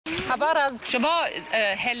خبر از شما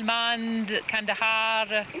هلمند،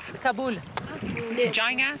 کندهار، کابل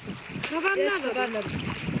جنگ است؟ خبر ندارم.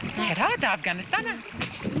 چرا؟ در افغانستان؟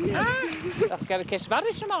 کشور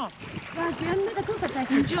شما؟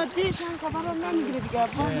 جادهش هم خبرم نمیگیره دیگه.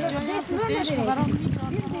 جایی هست دیش خبرم میگیره.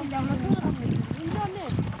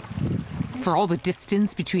 For all the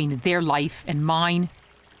distance between their life and mine,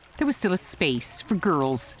 there was still a space for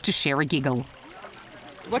girls to share a giggle.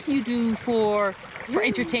 What do you do for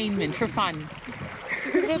entertainment, for fun?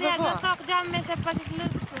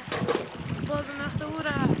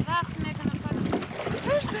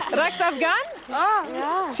 رقص افغان؟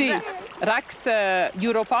 چی؟ رقص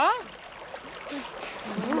اروپا؟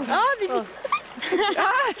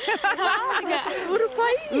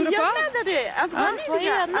 اروپایی؟ یا نداره؟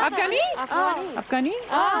 افغانی؟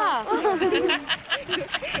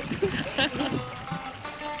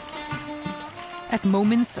 At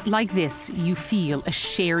moments like this, you feel a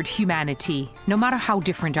shared humanity, no matter how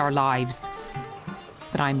different our lives.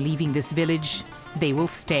 But I'm leaving this village, they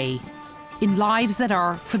will stay, in lives that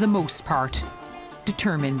are, for the most part,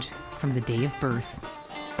 determined from the day of birth.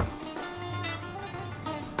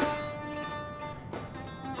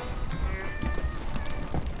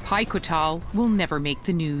 Paikotal will never make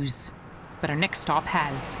the news, but our next stop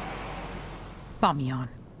has. Bamyan.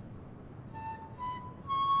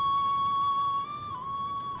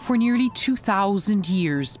 For nearly 2,000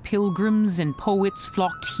 years, pilgrims and poets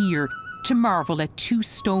flocked here to marvel at two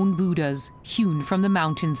stone Buddhas hewn from the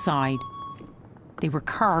mountainside. They were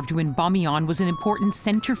carved when Bamyan was an important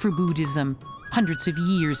center for Buddhism, hundreds of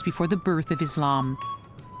years before the birth of Islam.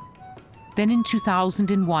 Then in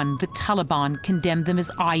 2001, the Taliban condemned them as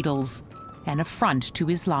idols, an affront to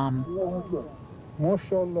Islam.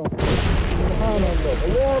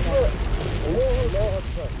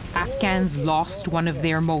 Afghans lost one of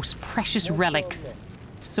their most precious relics.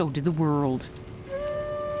 So did the world.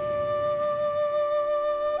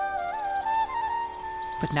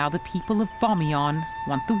 But now the people of Bamyan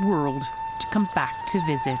want the world to come back to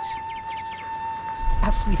visit. It's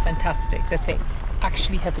absolutely fantastic that they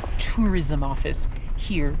actually have a tourism office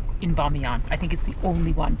here in Bamyan. I think it's the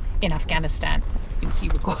only one in Afghanistan. You can see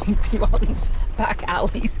we're going through all these back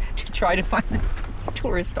alleys to try to find the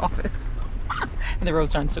tourist office. And the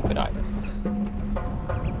roads aren't so good either.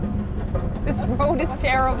 This road is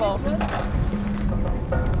terrible.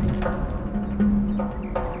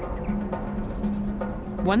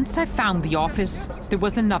 Once I found the office, there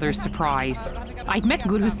was another surprise. I'd met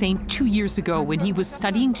Gul Hussein 2 years ago when he was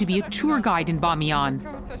studying to be a tour guide in Bamyan.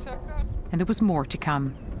 And there was more to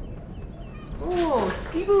come. Oh,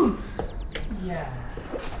 ski boots. Yeah.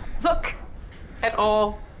 Look at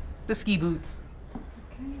all the ski boots.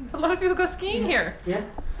 A lot of people go skiing here. Yeah.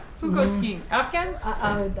 Who goes skiing? Afghans?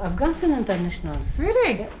 Afghanistan internationals.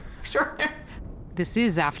 Really? Yeah. Extraordinary. This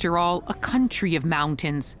is, after all, a country of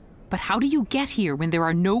mountains. But how do you get here when there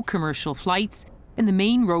are no commercial flights and the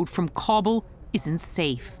main road from Kabul isn't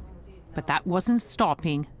safe? But that wasn't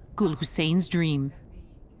stopping Gul Hussein's dream.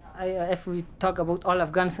 If we talk about all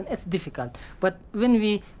Afghanistan, it's difficult. But when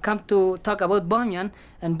we come to talk about Bamyan,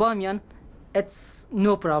 and Bamyan, it's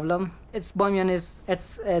no problem. Bamyan is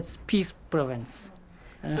it's peace province.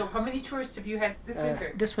 So how many tourists have you had this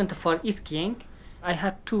winter? This winter for skiing, I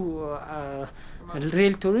had two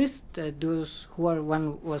real tourists. Those who are,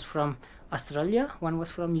 one was from Australia, one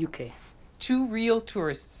was from UK. Two real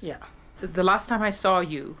tourists. Yeah. The last time I saw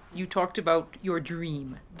you, you talked about your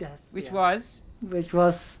dream, Yes. which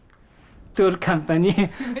was tour company.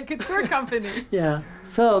 to make a tour company. Yeah.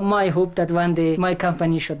 So my hope that one day my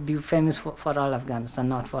company should be famous for all Afghanistan,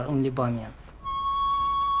 not for only Bamyan.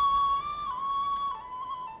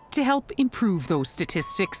 To help improve those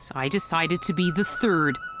statistics, I decided to be the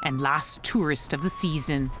third and last tourist of the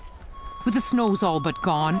season. With the snows all but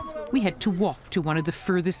gone, we had to walk to one of the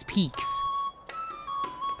furthest peaks.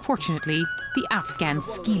 Fortunately, the Afghan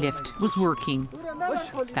ski lift was working.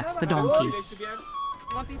 That's the donkey.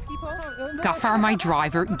 Ghaffar, my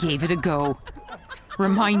driver, gave it a go,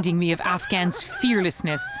 reminding me of Afghans'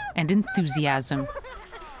 fearlessness and enthusiasm.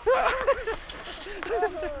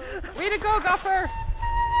 Way to go, Ghaffar!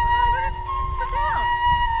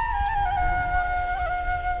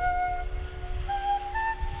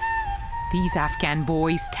 These Afghan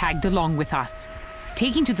boys tagged along with us,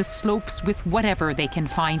 taking to the slopes with whatever they can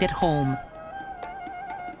find at home.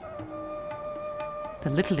 The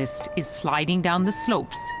littlest is sliding down the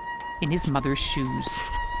slopes in his mother's shoes.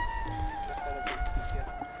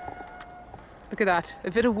 Look at that. A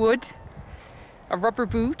bit of wood, a rubber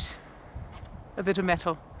boot, a bit of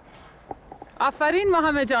metal. Afarin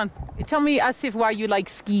Mohammedan. Tell me, Asif, why you like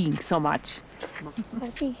skiing so much.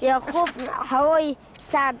 يا خوب هواي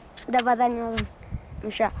سعد بدن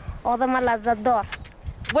مش هذا ما لازدار.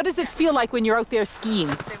 What does it feel like when you're out there skiing?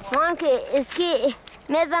 ممكن اسكي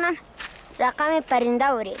مثلا رقم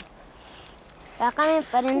پرنده‌وری رقم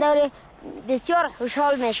پرنده‌وری بسیار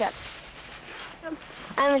خوشحال میشد.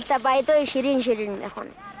 همین تبایتو شیرین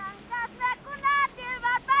میخونه.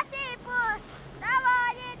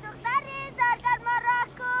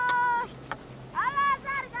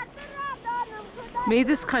 May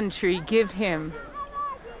this country give him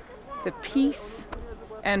the peace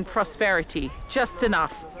and prosperity, just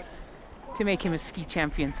enough to make him a ski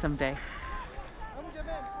champion someday.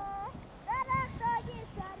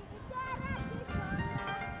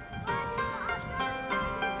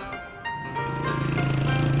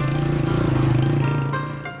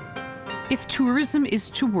 If tourism is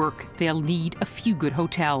to work, they'll need a few good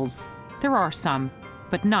hotels. There are some,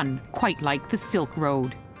 but none quite like the Silk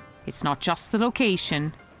Road. It's not just the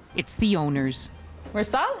location, it's the owners.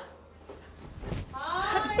 Mursal?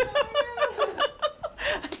 Hi.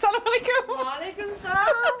 Assalamu alaikum. Walaikum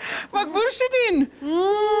salam. Makbul shidin.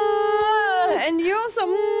 And you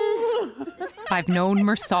some. I've known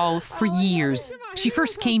Mursal for years. She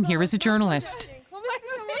first came here as a journalist.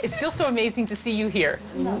 It's still so amazing to see you here.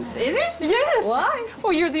 Is it? Yes. Why?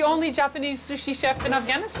 Oh, you're the only Japanese sushi chef in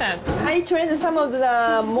Afghanistan. I trained some of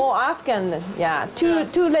the more Afghan,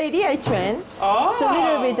 two lady I trained. Oh. So a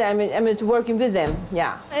little bit I'm working with them,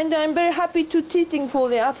 And I'm very happy to teaching for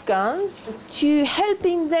the Afghans, to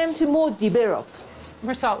helping them to more develop.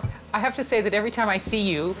 Mursal, I have to say that every time I see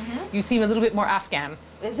you, you seem a little bit more Afghan.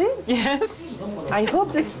 Is it? Yes. I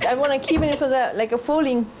hope this, I want to keep it for the, like a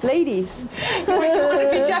falling ladies. You want to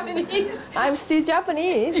be Japanese? I'm still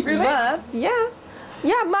Japanese, Really? but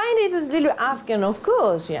mine is a little Afghan, of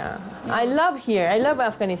course, I love here, I love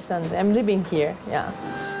Afghanistan, I'm living here,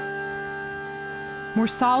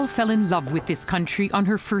 Mursal fell in love with this country on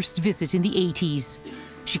her first visit in the 80s.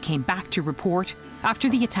 She came back to report after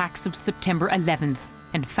the attacks of September 11th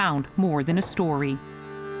and found more than a story.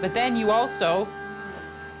 But then you also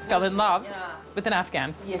fell in love with an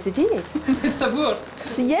Afghan. Yes, it is. It's Sabur.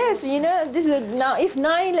 So yes, this is now, if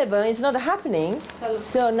 9/11 is not happening,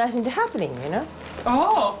 so nothing's happening,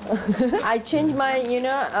 Oh. I changed my,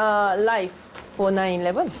 life for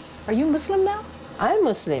 9/11. Are you Muslim now? I'm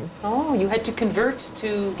Muslim. Oh, you had to convert to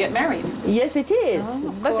get married. Yes, it is.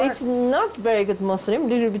 Oh, but it's not very good Muslim,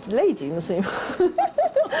 little bit lazy Muslim.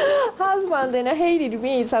 Husband hated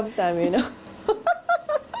me sometimes,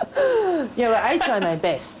 but I try my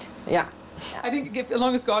best. I think as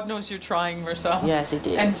long as God knows you're trying, Mursal. Yes, it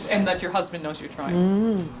is. And that your husband knows you're trying.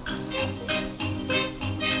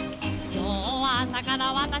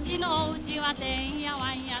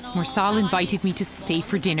 Mursal invited me to stay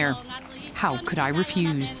for dinner. How could I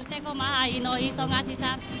refuse?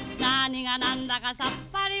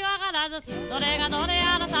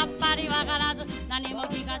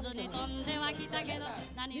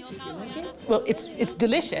 Well, it's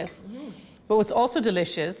delicious, but what's also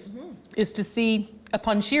delicious is to see a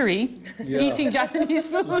Panjshiri eating Japanese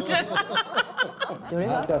food.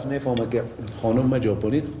 هر میفهمه که خانم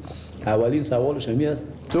ژاپنی اولین سوالش همین است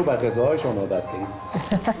تو به غذاهایشان عادت داری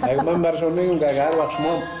اگه من برشون میگم که هر وقت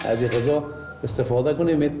شما از این غذا استفاده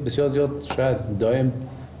کنیم بسیار زیاد شاید دائم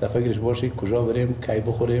در فکرش باشی کجا بریم کی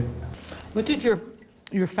بخوریم. What did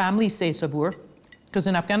your family say, Sabur? Because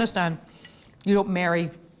in Afghanistan, you don't marry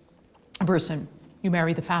a person, you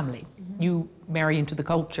marry the family. You marry into the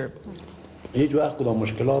culture. هیچ وقت کدام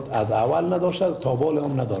مشکلات از اول نداشته تا بال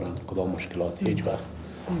هم ندارن کدام مشکلات هیچ وقت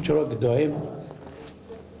چرا که دائم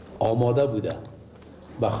آماده بوده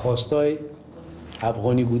به خواستای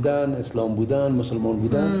افغانی بودن اسلام بودن مسلمان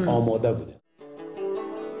بودن آماده بوده.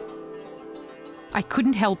 I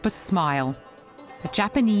couldn't help but smile. A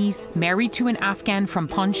Japanese married to an Afghan from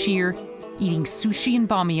Panjshir, eating sushi and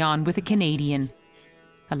bamiyan with a Canadian.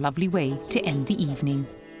 A lovely way to end the evening.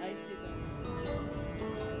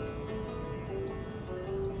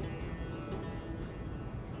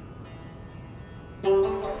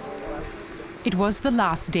 It was the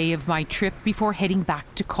last day of my trip before heading back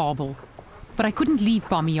to Kabul, but I couldn't leave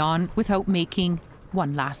Bamiyan without making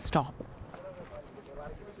one last stop.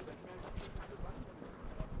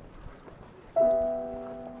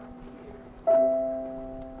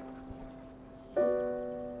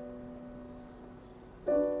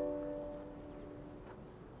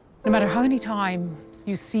 No matter how many times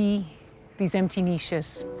you see these empty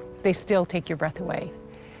niches, they still take your breath away.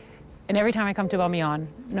 And every time I come to Bamiyan,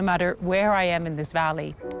 no matter where I am in this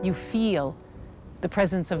valley, you feel the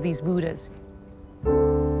presence of these Buddhas.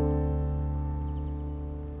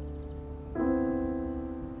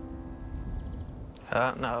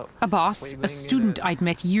 Now, Abbas, a student I'd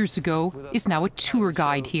met years ago, is now a tour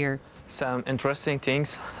guide here. some interesting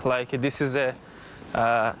things, like this is a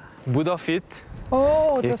Buddha feet.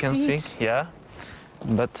 Oh, You the can feet. see, yeah.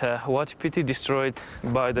 But what pretty destroyed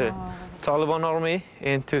by the Taliban army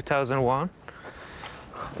in 2001.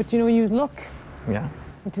 But you know, when you look Yeah.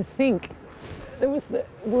 and to think, there was the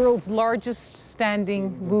world's largest standing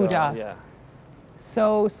Buddha. Yeah.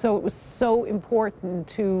 So it was so important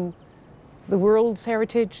to the world's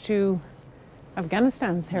heritage, to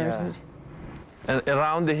Afghanistan's heritage. And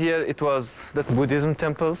around here, it was the Buddhism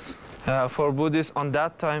temples. For Buddhists, on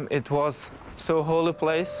that time, it was so holy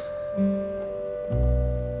place.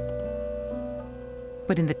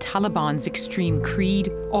 But in the Taliban's extreme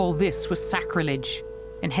creed, all this was sacrilege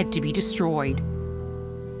and had to be destroyed.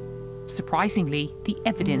 Surprisingly, the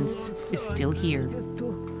evidence is still here.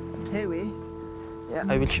 Heavy.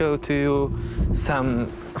 I will show to you some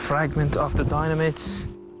fragment of the dynamites.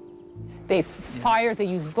 They fired, they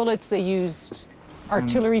used bullets, they used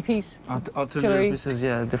artillery piece. Artillery pieces,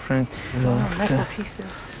 yeah, different. Metal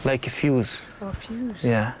pieces. Like a fuse. Oh, a fuse.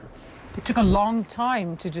 Yeah. It took a long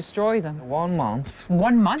time to destroy them. 1 month.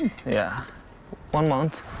 1 month. Yeah. 1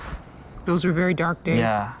 month. Those were very dark days.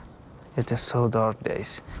 Yeah. It is so dark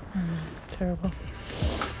days. Terrible.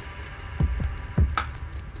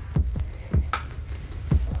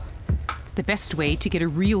 The best way to get a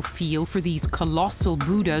real feel for these colossal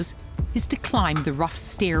Buddhas is to climb the rough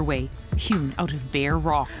stairway hewn out of bare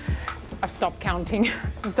rock. I've stopped counting.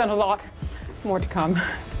 I've done a lot. More to come.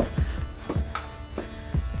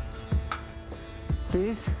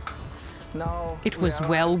 Please. Now It was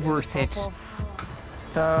well worth it.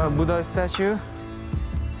 the Buddha statue.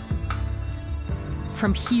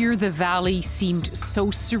 From here, the valley seemed so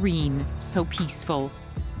serene, so peaceful.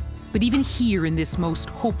 But even here, in this most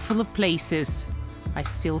hopeful of places, I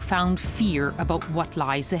still found fear about what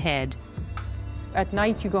lies ahead. At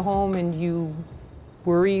night, you go home and you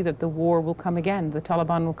worry that the war will come again, the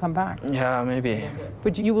Taliban will come back. Yeah, maybe.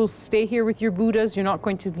 But you will stay here with your Buddhas? You're not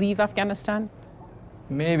going to leave Afghanistan?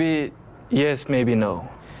 Maybe yes, maybe no.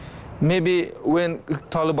 Maybe when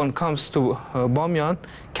Taliban comes to Bamyan,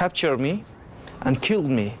 capture me and kill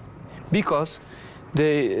me, because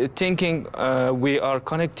they thinking we are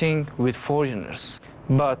connecting with foreigners.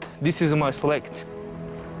 But this is my select,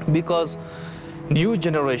 because new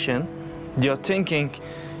generation, they are thinking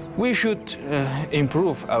we should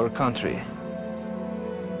improve our country.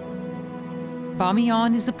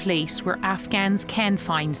 Bamyan is a place where Afghans can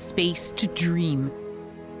find space to dream.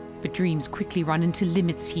 But dreams quickly run into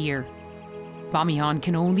limits here. Bamyan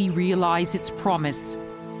can only realize its promise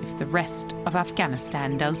if the rest of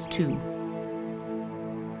Afghanistan does too.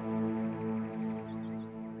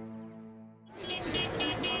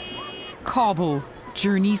 Kabul,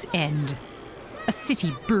 journey's end. A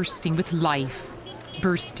city bursting with life,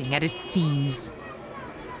 bursting at its seams.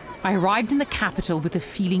 I arrived in the capital with a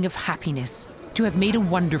feeling of happiness, to have made a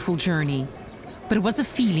wonderful journey. But it was a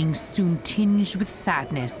feeling soon tinged with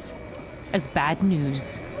sadness, as bad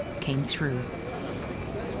news came through.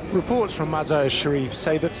 Reports from Mazar-e-Sharif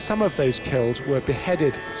say that some of those killed were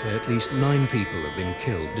beheaded. So at least 9 people have been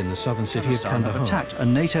killed in the southern city of Kandahar. Have attacked a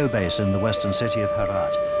NATO base in the western city of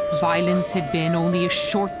Herat. Violence had been only a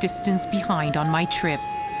short distance behind on my trip.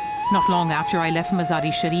 Not long after I left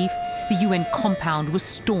Mazar-e-Sharif, the UN compound was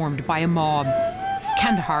stormed by a mob.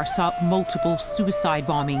 Kandahar saw multiple suicide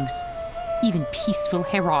bombings. Even peaceful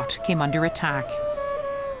Herat came under attack.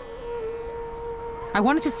 I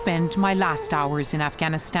wanted to spend my last hours in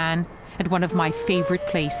Afghanistan at one of my favorite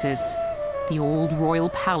places, the old royal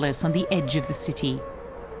palace on the edge of the city.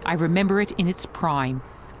 I remember it in its prime,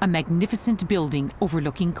 a magnificent building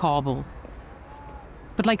overlooking Kabul.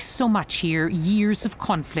 But like so much here, years of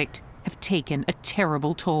conflict have taken a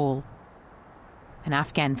terrible toll. An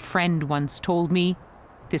Afghan friend once told me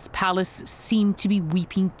this palace seemed to be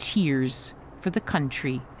weeping tears for the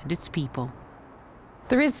country and its people.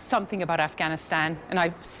 There is something about Afghanistan, and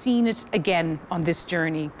I've seen it again on this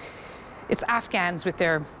journey. It's Afghans with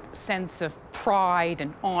their sense of pride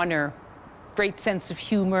and honor, great sense of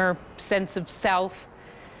humor, sense of self.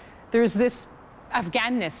 There's this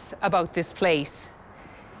Afghanness about this place.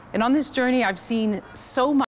 And on this journey, I've seen so much